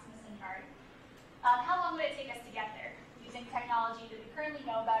 Proxima Centauri. How long would it take us to get there, using technology that we currently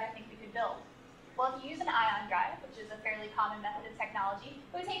know about or think we could build? Well, if you use an ion drive, which is a fairly common method of technology,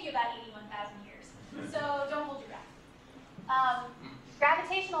 it would take you about 81,000 years. So don't hold your breath.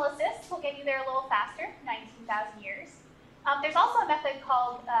 Gravitational assist will get you there a little faster, 19,000 years. There's also a method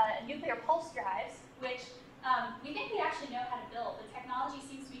called nuclear pulse drives, which we think we actually know how to build. The technology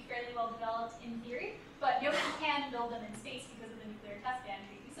seems to be fairly well developed in theory, but nobody can build them in space because of the nuclear test ban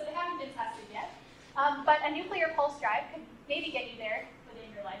treaty, so they haven't been tested yet. But a nuclear pulse drive could maybe get you there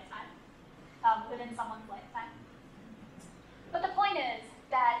within your lifetime, within someone's lifetime. But the point is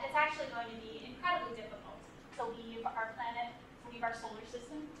that it's actually going to be incredibly difficult to leave our planet, leave our solar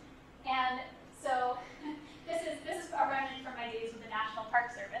system. And so this is a remnant from my days with the National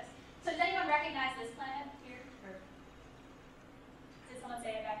Park Service. So does anyone recognize this planet here? Earth. Did someone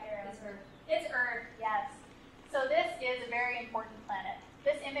say it back there? It's Earth. It's Earth, yes. So this is a very important planet.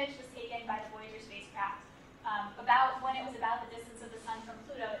 This image was taken by the Voyager spacecraft about when it was about the distance of the sun from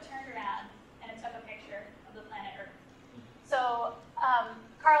Pluto. It turned around and it took a picture of the planet Earth. So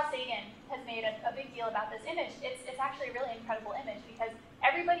Carl Sagan has made a big deal about this image. It's actually a really incredible image because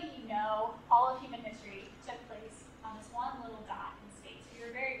everybody you know, all of human history, took place on this one little dot in space. We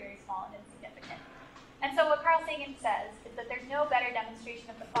were very, very small and insignificant. And so what Carl Sagan says is that there's no better demonstration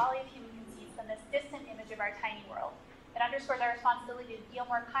of the folly of human conceits than this distant image of our tiny world. It underscores our responsibility to deal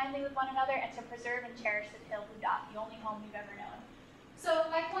more kindly with one another and to preserve and cherish the pale blue dot, the only home we've ever known. So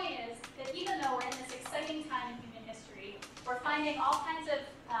my point is that even though we're in this exciting time in human history, we're finding all kinds of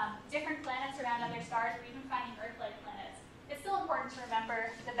different planets around other stars, or even finding Earth-like planets, it's still important to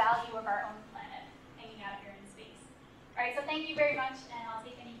remember the value of our own planet hanging out here in space. All right, so thank you very much, and I'll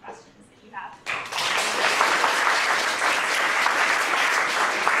take any questions that you have.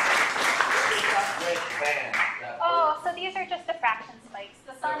 Oh, so these are just diffraction spikes.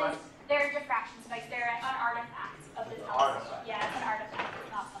 The sun is, they're diffraction spikes. They're an artifact of the telescope. Yeah, it's an artifact.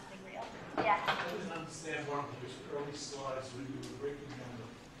 It's not something real. Yeah. I didn't understand one of your early slides when you were breaking down the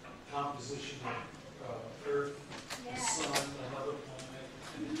composition of Earth, the Sun, another planet,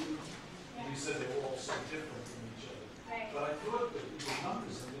 and you said they were all so different from each other. Right. But I thought that the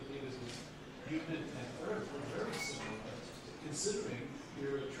numbers indicated that Unit and Earth were very similar, considering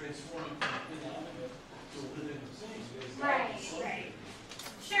you're transforming from inanimate to a living thing. Right, right.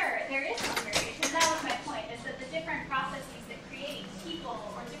 Sure, there is some variation. That was my point, is that the different processes that create people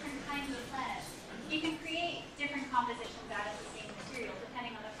or different kinds of planets, you can create different compositions out of the same material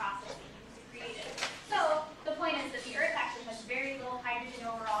depending on the process that you use to create it. So the point is that the Earth actually has very little hydrogen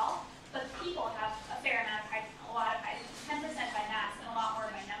overall, but people have a fair amount of hydrogen, a lot of hydrogen, 10% by mass and a lot more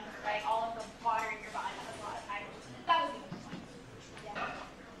by number, right? All of the water in your body has a lot of hydrogen. That was the other point.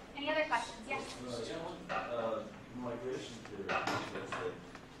 Yeah. Any other questions? Yes? Migration theory suggests that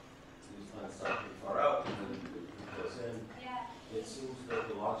these planets start pretty far out and then it goes in. Yeah. It seems that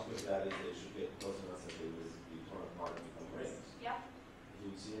the logic of that is they should get close enough that they would be torn apart and become rings. Yep. Do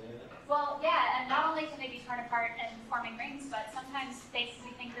you see any of that? Well, yeah, and not only can they be torn apart and forming rings, but sometimes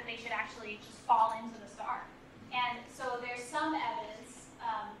we think that they should actually just fall into the star. And so there's some evidence,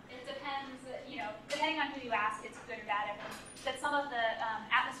 it depends, depending on who you ask, it's good or bad evidence, that some of the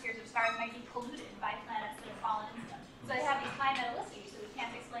atmospheres of stars might be polluted by planets that have fallen into them. So they have these high metallicity, so we can't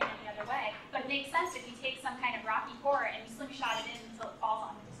explain it any other way. But it makes sense if you take some kind of rocky core and you slingshot it in until it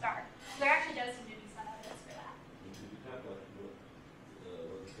falls onto the star. So there actually does seem to be some evidence for that. Do you have what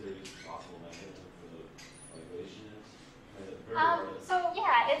the theory's possible mechanism for the migration is? So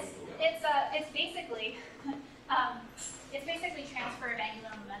yeah, it's basically it's basically transfer of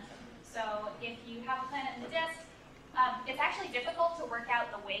angular momentum. So if you have a planet in the disk, it's actually difficult to work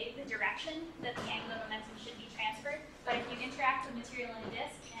out the direction that the angular momentum should be transferred. But if you interact with material in a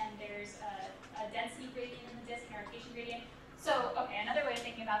disk and there's a density gradient in the disk and a rotation gradient. So, okay, another way of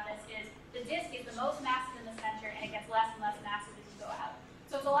thinking about this is the disk is the most massive in the center and it gets less and less massive as you go out.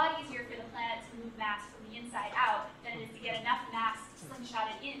 So it's a lot easier for the planet to move mass from the inside out than it is to get enough mass to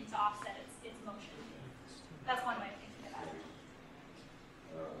slingshot it in to offset its motion. That's one way of thinking about it.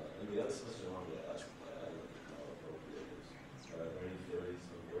 And the other question I wanted to ask, I don't know how appropriate it is. Are there any theories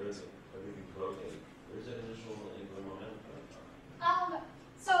of where is everything broken? Where's that initial angular momentum coming from?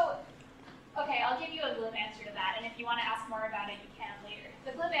 Okay, I'll give you a glib answer to that, and if you want to ask more about it, you can later.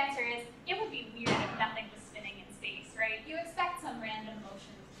 The glib answer is, it would be weird if nothing was spinning in space, right? You expect some random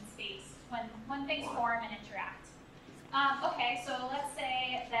motions in space when things form and interact. Okay, so let's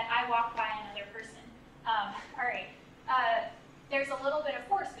say that I walk by another person. All right. There's a little bit of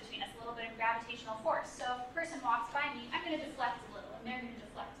force between us, a little bit of gravitational force. So if a person walks by me, I'm going to deflect a little, and they're going to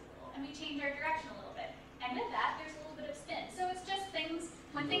deflect a little, and we change our direction a little bit. And with that, there's a little bit of spin. So it's just things,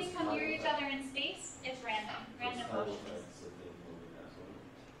 when things come near each other in space, it's random motions.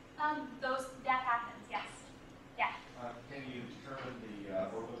 That happens, yes. Yeah. Can you determine the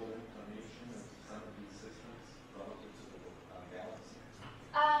orbital inclination of some of these systems relative to the galaxy?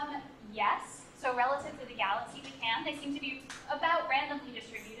 Yes. So relative to the galaxy, we can. They seem to be about randomly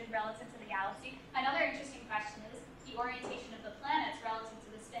distributed relative to the galaxy. Another interesting question is the orientation of the planets relative to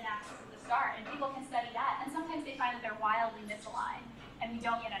the spin axis of the star. And people can study that. And sometimes they find that they're wildly misaligned. And we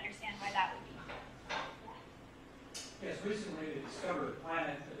don't yet understand why that would be. Yes, recently they discovered a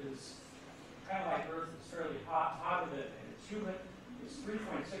planet that is kind of like Earth. It's fairly hot of it, and it's humid. It's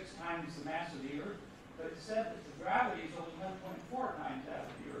 3.6 times the mass of the Earth. But it said that the gravity is only 1.4 times that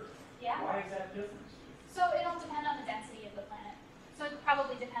of the Earth. Yeah. Why is that difference? So it'll depend on the density of the planet. So it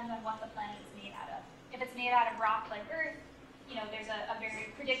probably depends on what the planet is made out of. If it's made out of rock like Earth, there's a very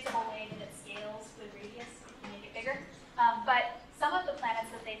predictable way that it scales with radius if you make it bigger. But some of the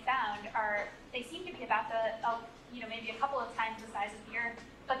planets that they found they seem to be about maybe a couple of times the size of the Earth,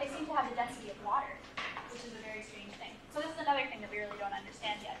 but they seem to have the density of water, which is a very strange thing. So this is another thing that we really don't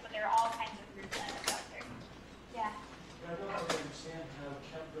understand yet, but there are all kinds of weird planets out there. Yeah. I don't understand how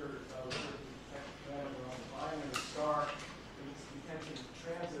Kepler would affect that on the line of a star. You can't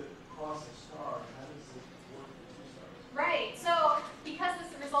transit across a star. How does it work with two stars? Right. So because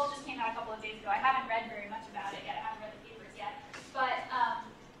this result just came out a couple of days ago, I haven't read very much about it yet. I haven't read the papers yet. But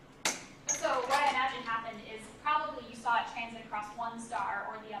so what I imagine happened is probably you saw it transit across one star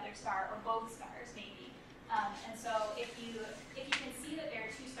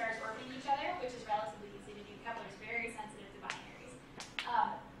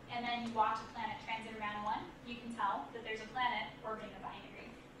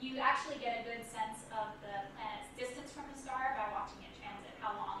actually get a good sense of the planet's distance from the star by watching it transit,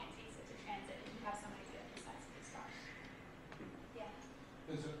 how long it takes it to transit, and you have some idea of the size of the star. Yeah?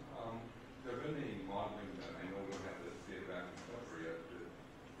 Is it, there been any modeling that, I know we don't have the data back in Kuiper yet,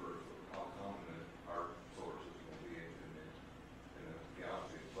 for how common our solar system will be in a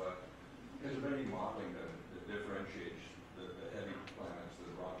galaxy, but has there been any modeling that differentiates the heavy planets, the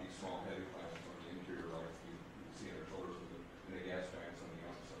rocky, small, heavy planets from the interior, like you see in our solar system, and the gas giants on the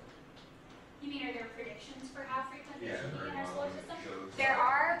outside? You mean, are there predictions for how frequent they should be in our modeling solar that system? shows There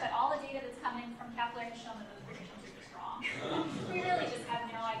are, but all the data that's coming from Kepler has shown that those predictions are just wrong. We really just have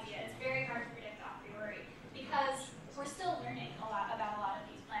no idea. It's very hard to predict a priori because we're still learning about a lot of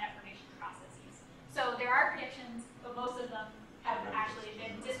these planet formation processes. So there are predictions, but most of them have actually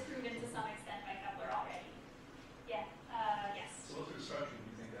been disproven to some extent by Kepler already. Yeah. Yes. So what sort of structure do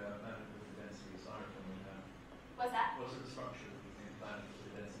you think a planet with the density of Cybertron would have? What's that? What sort of structure do you think a planet with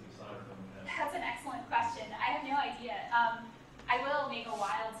the density of Cybertron would have? That's an excellent question. I have no idea. I will make a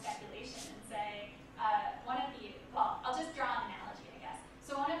wild speculation and say I'll just draw an analogy, I guess.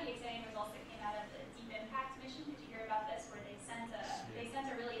 So one of the exciting results that came out of the Deep Impact mission, did you hear about this, where they sent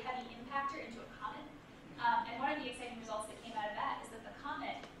a really heavy impactor into a comet? And one of the exciting results that came out of that is that the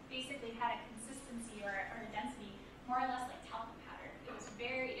comet basically had a consistency or a density more or less like talcum powder. It was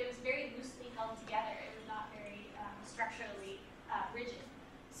very loosely held together. It was not very structurally rigid.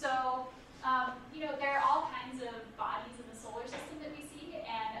 So there are all kinds of bodies in the solar system that we see,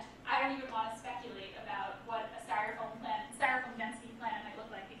 and I don't even want to speculate about what a styrofoam density planet might look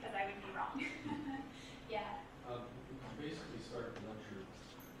like because I would be wrong. Yeah. Basically start the lecture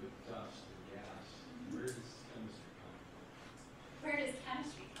with dust and gas. Where does chemistry come from? Where does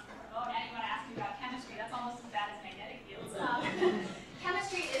chemistry come from? Oh, now you want to ask me about chemistry. That's almost as bad as magnetic fields.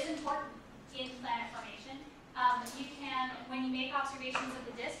 Chemistry is important in planet formation. When you make observations of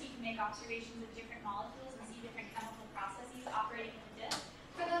the disk, you can make observations of different molecules and see different chemical processes operating in the disk.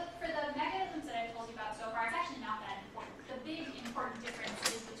 For the mechanisms that I've told you about so far, it's actually not that important. The big important difference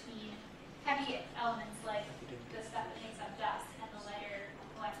is between heavy elements like the stuff that makes up dust and the lighter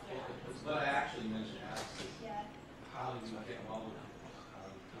molecular elements. But I actually mentioned acids. Yeah. How do we get molecules?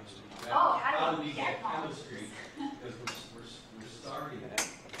 How do we get get chemistry? Because we're starting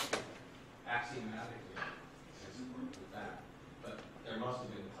axiomatically with that. But there must have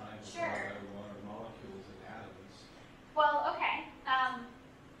been times Sure. where there were molecules and atoms. Well, okay.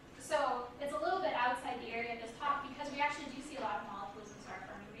 So it's a little bit outside the area of this talk because we actually do see a lot of molecules in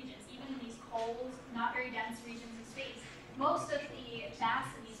star-forming regions, even in these cold, not very dense regions of space. Most of the mass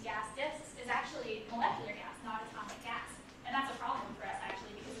in these gas disks is actually molecular gas, not atomic gas. And that's a problem for us,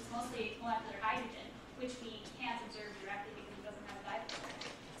 actually, because it's mostly molecular hydrogen, which we can't observe directly because it doesn't have a dipole.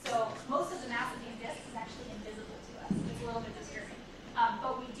 So most of the mass of these disks is actually invisible to us. It's a little bit disturbing.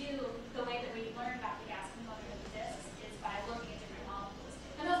 But the way that we learn about the gas component of the disks is by looking at different molecules.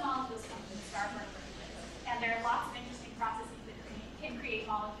 And those molecules come from the star-forming regions. And there are lots of interesting processes that can create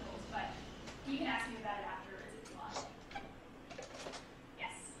molecules, but you can ask me about it afterwards if you want.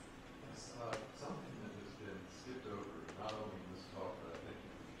 Yes? Something that has been skipped over, not only in this talk, but I think in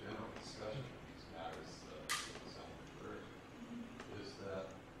the general discussion of these matters with the scientific Earth, is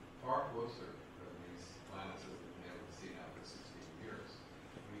that far closer than these planets that we've been able to see now for 16 years,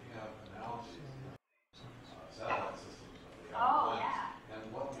 we have analogies, satellite systems of the outer planets. And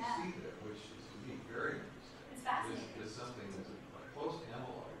what we see there, which is to me very interesting, It's fascinating. is something that's a close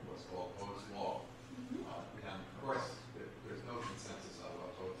analog of what's called Poe's law. And of course, there's no consensus on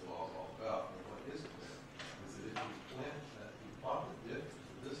what Poe's law is all about. But what is clear is that if you plot the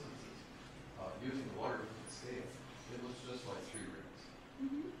distances using the logarithmic scale, it looks just like 3 rings.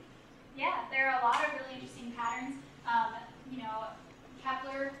 Yeah, there are a lot of really interesting patterns.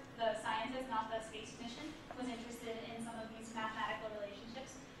 Kepler, the scientist, not the space mission, was interested in some of these mathematical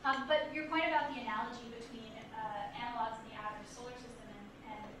relationships. But your point about the analogy between analogs in the outer solar system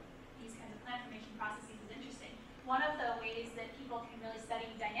and these kinds of planet formation processes is interesting. One of the ways that people can really study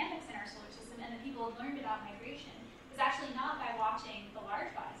dynamics in our solar system and that people have learned about migration is actually not by watching the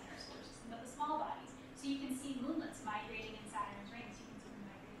large bodies in our solar system, but the small bodies. So you can see moonlets migrating in Saturn's rings. You can see them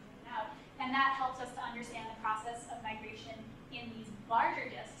migrating in and out. And that helps us to understand the process of migration in these larger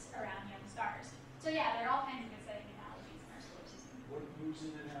disks around young stars. So yeah, there are all kinds of exciting analogies in our solar system. What moves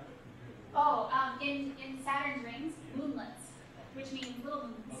in and out compared to In Saturn's rings, moonlets, which means little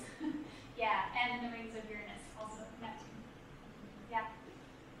moons. Yeah, and in the rings of Uranus, also Neptune. Yeah.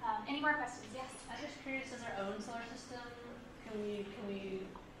 Any more questions? Yes? I'm just curious, is our own solar system, can we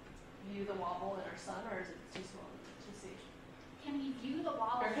view the wobble in our sun, or is it too small to see? Can we view the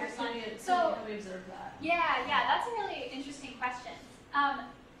wobble Or in our sun? can we observe that? Yeah, that's a really interesting question.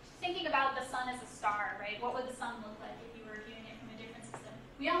 thinking about the sun as a star, right? What would the sun look like if you were viewing it from a different system?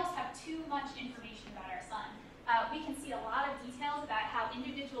 We almost have too much information about our sun. We can see a lot of details about how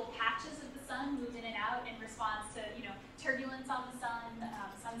individual patches of the sun move in and out in response to, turbulence on the sun,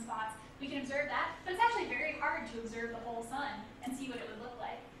 sunspots. We can observe that, but it's actually very hard to observe the whole sun and see what it would look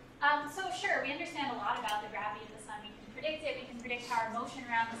like. So sure, we understand a lot about the gravity of the sun. We can predict it. We can predict how our motion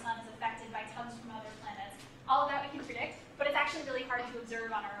around the sun is affected by tugs from other planets. All of that we can predict, but it's actually really hard to observe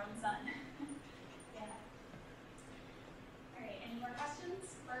on our own sun.